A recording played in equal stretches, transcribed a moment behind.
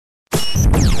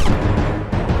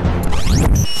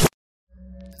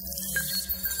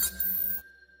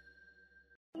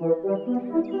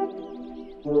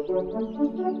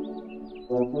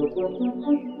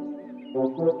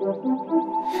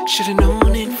Should've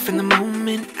known it from the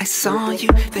moment I saw you,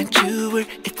 that you were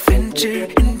adventure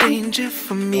and danger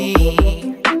for me.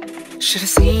 Should've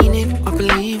seen it or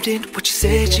believed it, what you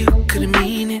said, you couldn't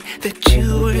mean it, that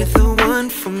you were the one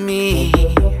for me.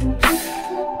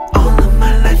 All of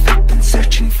my life I've been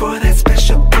searching for that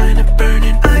special kind of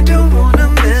burning. I don't wanna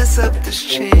mess up this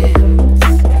chance.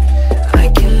 I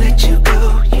can't let you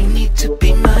go, you need to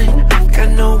be mine. I've got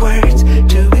no words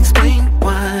to explain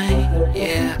why,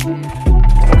 yeah.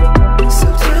 So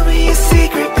tell me your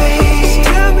secret, babe.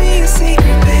 Tell me your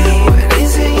secret, babe. What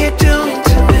is it you're doing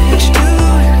to me? What you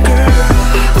doing, girl?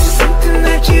 Something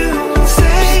that you won't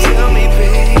say. Just tell me,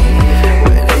 babe.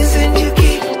 What is it you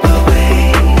keep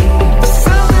away?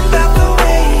 Something about the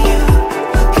way you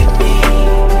look at me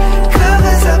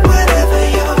covers up whatever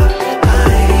you're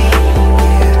hiding.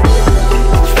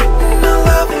 It's written all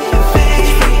over your face.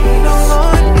 It's written all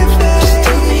on your face. Just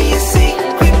tell me your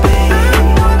secret, babe. I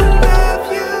wanna love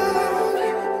you.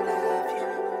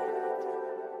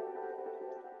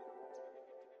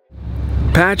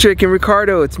 Patrick and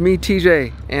Ricardo, it's me,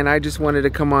 TJ, and I just wanted to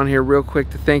come on here real quick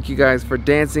to thank you guys for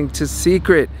dancing to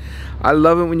Secret. I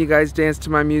love it when you guys dance to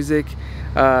my music.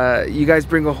 You guys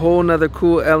bring a whole nother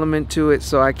cool element to it,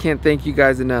 so I can't thank you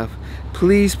guys enough.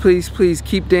 Please, please, please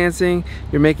keep dancing.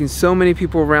 You're making so many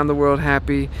people around the world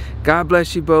happy. God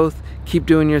bless you both. Keep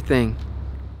doing your thing.